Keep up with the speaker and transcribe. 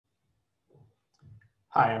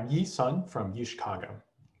Hi, I'm Yi Sun from U Chicago,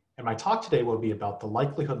 and my talk today will be about the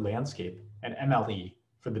likelihood landscape and MLE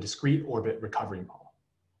for the discrete orbit recovery model.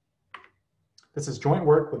 This is joint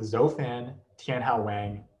work with Zhou Fan, Tianhao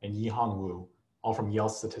Wang, and Yihong Wu, all from Yale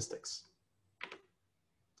Statistics.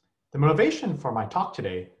 The motivation for my talk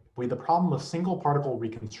today will be the problem of single particle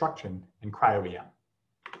reconstruction in cryo-EM.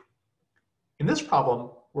 In this problem,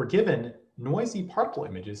 we're given noisy particle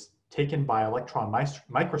images taken by electron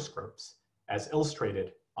microscopes as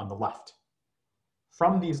illustrated on the left.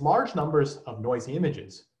 From these large numbers of noisy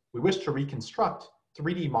images, we wish to reconstruct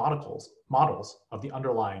 3D models of the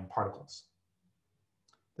underlying particles.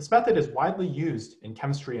 This method is widely used in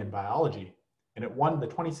chemistry and biology, and it won the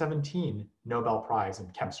 2017 Nobel Prize in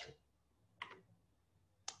Chemistry.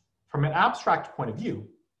 From an abstract point of view,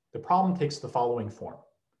 the problem takes the following form.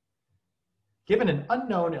 Given an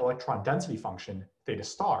unknown electron density function, theta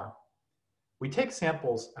star, we take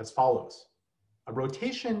samples as follows. A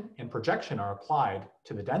rotation and projection are applied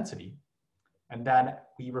to the density, and then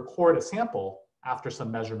we record a sample after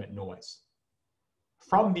some measurement noise.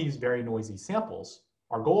 From these very noisy samples,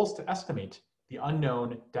 our goal is to estimate the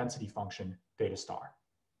unknown density function theta star.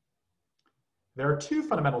 There are two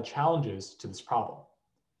fundamental challenges to this problem.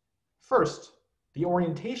 First, the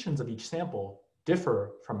orientations of each sample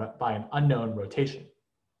differ by an unknown rotation.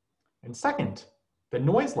 And second, the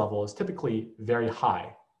noise level is typically very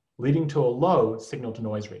high, leading to a low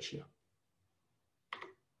signal-to-noise ratio.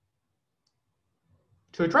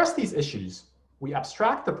 To address these issues, we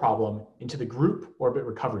abstract the problem into the group orbit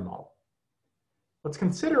recovery model. Let's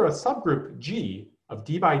consider a subgroup G of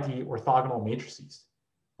d by d orthogonal matrices,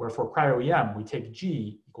 where for cryo-EM we take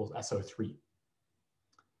G equals SO3.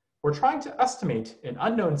 We're trying to estimate an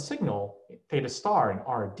unknown signal, theta star in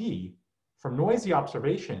RD, from noisy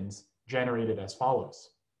observations generated as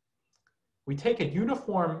follows. We take a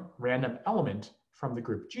uniform random element from the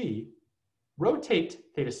group G, rotate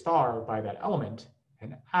theta star by that element,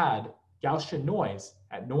 and add Gaussian noise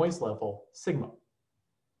at noise level sigma.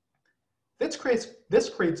 This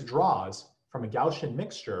creates draws from a Gaussian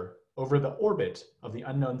mixture over the orbit of the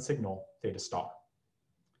unknown signal theta star.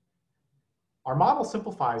 Our model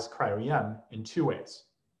simplifies cryo-EM in two ways.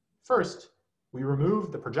 First, we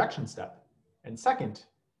remove the projection step, and second,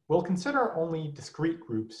 we'll consider only discrete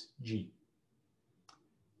groups G.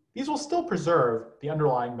 These will still preserve the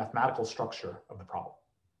underlying mathematical structure of the problem.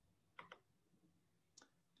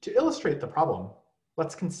 To illustrate the problem,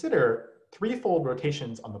 let's consider threefold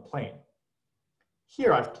rotations on the plane.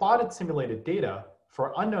 Here I've plotted simulated data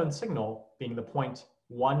for unknown signal being the point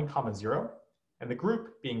 1, 0, and the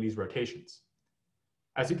group being these rotations.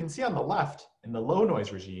 As you can see on the left, in the low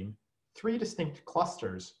noise regime, 3 distinct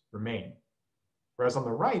clusters remain. Whereas on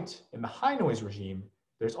the right, in the high noise regime,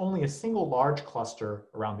 there's only a single large cluster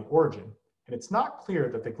around the origin, and it's not clear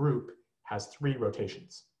that the group has 3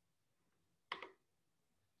 rotations.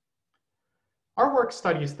 Our work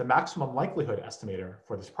studies the maximum likelihood estimator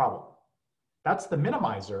for this problem. That's the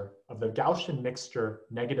minimizer of the Gaussian mixture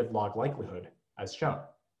negative log likelihood, as shown.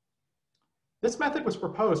 This method was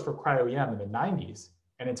proposed for cryo-EM in the 90s,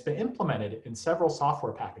 and it's been implemented in several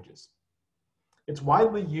software packages. It's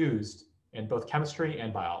widely used in both chemistry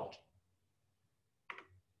and biology.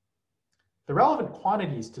 The relevant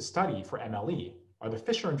quantities to study for MLE are the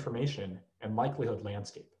Fisher information and likelihood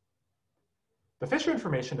landscape. The Fisher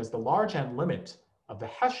information is the large N limit of the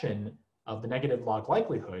Hessian of the negative log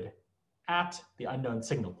likelihood at the unknown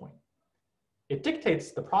signal point. It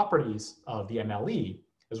dictates the properties of the MLE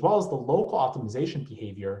as well as the local optimization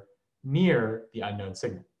behavior near the unknown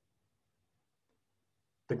signal.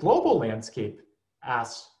 The global landscape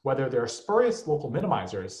asks whether there are spurious local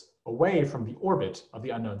minimizers away from the orbit of the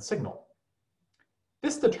unknown signal.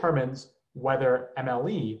 This determines whether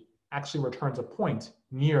MLE actually returns a point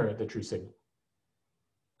near the true signal.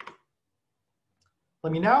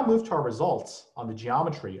 Let me now move to our results on the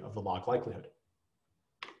geometry of the log likelihood.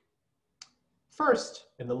 First,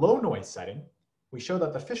 in the low noise setting, we show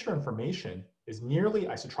that the Fisher information is nearly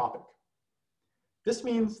isotropic. This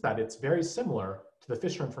means that it's very similar to the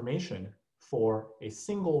Fisher information for a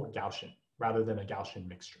single Gaussian rather than a Gaussian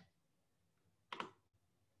mixture.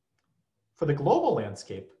 For the global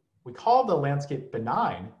landscape, we call the landscape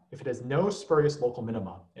benign if it has no spurious local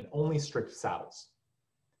minima and only strict saddles.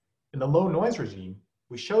 In the low noise regime,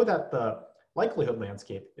 we show that the likelihood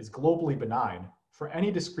landscape is globally benign for any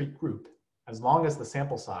discrete group as long as the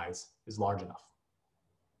sample size is large enough.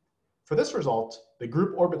 For this result, the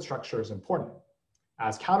group orbit structure is important,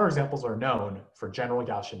 as counterexamples are known for general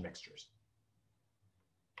Gaussian mixtures.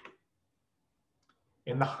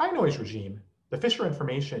 In the high noise regime, the Fisher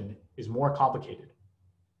information is more complicated.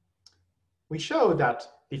 we show that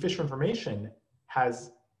the Fisher information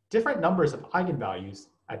has different numbers of eigenvalues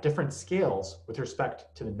at different scales with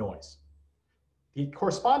respect to the noise. The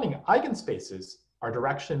corresponding eigenspaces are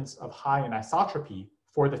directions of high anisotropy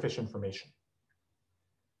for the Fisher information.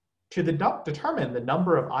 To determine the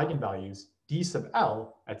number of eigenvalues d sub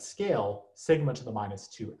L at scale sigma to the minus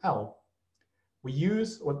 2L, we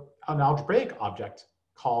use an algebraic object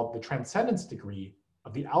called the transcendence degree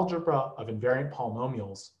of the algebra of invariant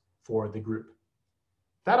polynomials for the group.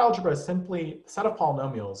 That algebra is simply a set of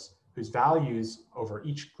polynomials whose values over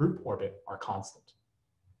each group orbit are constant.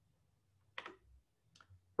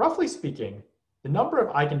 Roughly speaking, the number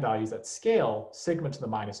of eigenvalues at scale sigma to the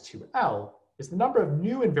minus 2L is the number of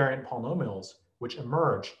new invariant polynomials which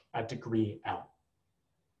emerge at degree L.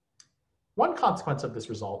 One consequence of this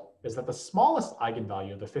result is that the smallest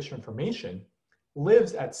eigenvalue of the Fisher information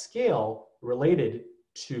lives at scale related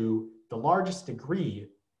to the largest degree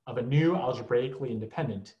of a new algebraically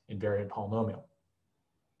independent invariant polynomial.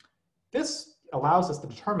 This allows us to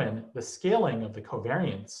determine the scaling of the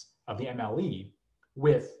covariance of the MLE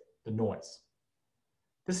with the noise.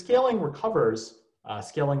 This scaling recovers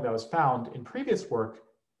scaling that was found in previous work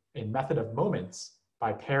in Method of Moments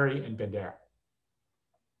by Perry and Bendera.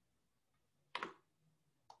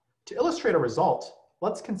 To illustrate a result,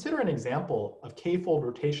 let's consider an example of k-fold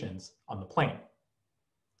rotations on the plane.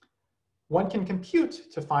 One can compute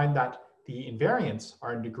to find that the invariants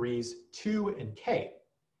are in degrees 2 and k,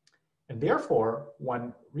 and therefore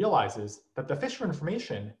one realizes that the Fisher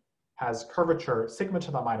information has curvature sigma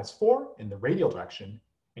to the minus 4 in the radial direction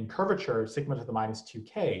and curvature sigma to the minus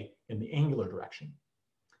 2k in the angular direction.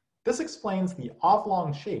 This explains the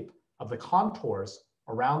oblong shape of the contours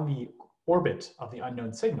around the orbit of the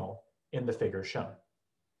unknown signal in the figure shown.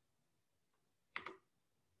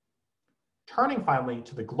 Turning finally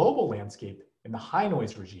to the global landscape in the high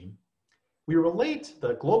noise regime, we relate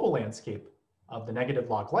the global landscape of the negative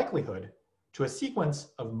log likelihood to a sequence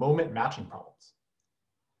of moment matching problems.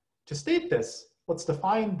 To state this, let's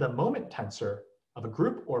define the moment tensor of a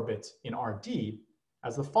group orbit in RD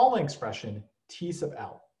as the following expression T sub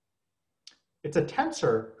L. It's a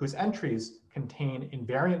tensor whose entries contain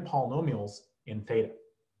invariant polynomials in theta.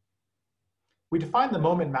 We define the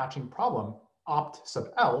moment matching problem opt sub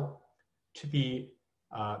L to be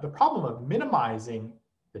the problem of minimizing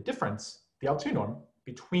the difference, the L2 norm,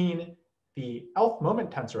 between the Lth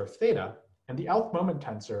moment tensor of theta and the Lth moment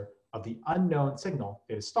tensor of the unknown signal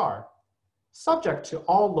theta star, subject to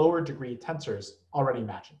all lower degree tensors already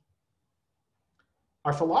matching.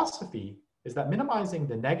 Our philosophy is that minimizing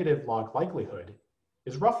the negative log likelihood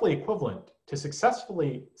is roughly equivalent to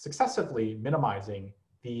successively minimizing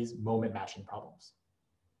these moment matching problems.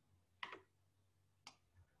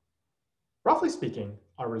 Roughly speaking,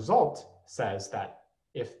 our result says that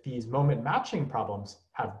if these moment matching problems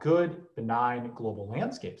have good, benign global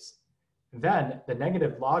landscapes, then the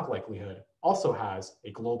negative log likelihood also has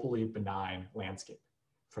a globally benign landscape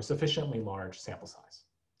for sufficiently large sample size.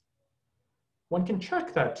 One can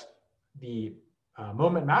check that the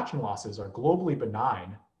moment matching losses are globally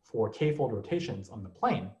benign for k-fold rotations on the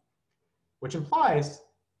plane, which implies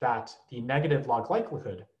that the negative log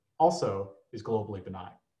likelihood also is globally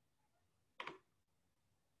benign.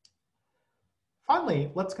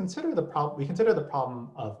 Finally, let's consider the problem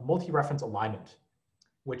of multi-reference alignment,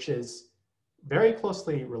 which is very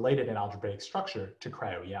closely related in algebraic structure to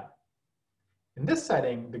cryo-EM. In this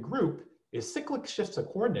setting, the group is cyclic shifts of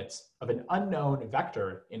coordinates of an unknown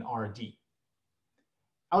vector in RD.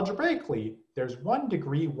 Algebraically, there's one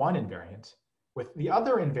degree 1 invariant, with the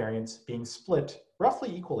other invariants being split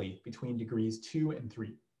roughly equally between degrees 2 and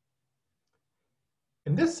 3.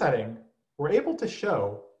 In this setting, we're able to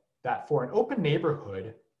show that for an open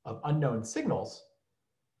neighborhood of unknown signals,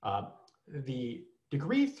 the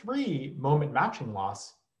degree 3 moment matching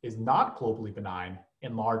loss is not globally benign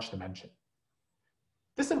in large dimension.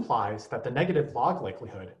 This implies that the negative log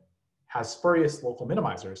likelihood has spurious local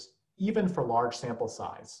minimizers even for large sample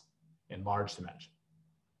size in large dimension.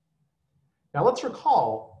 Now let's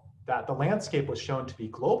recall that the landscape was shown to be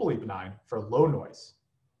globally benign for low noise,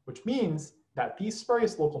 which means that these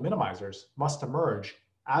spurious local minimizers must emerge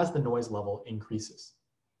as the noise level increases.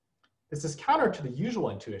 This is counter to the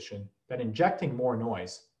usual intuition that injecting more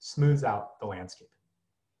noise smooths out the landscape.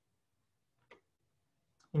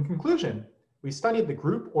 In conclusion, we studied the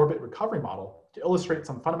group orbit recovery model to illustrate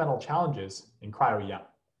some fundamental challenges in cryo-EM.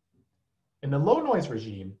 In the low noise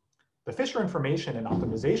regime, the Fisher information and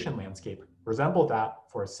optimization landscape resemble that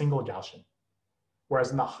for a single Gaussian,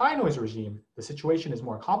 whereas in the high noise regime, the situation is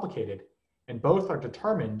more complicated and both are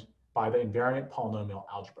determined by the invariant polynomial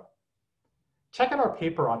algebra. Check out our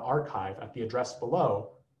paper on arXiv at the address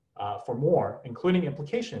below for more, including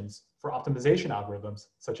implications for optimization algorithms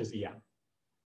such as EM.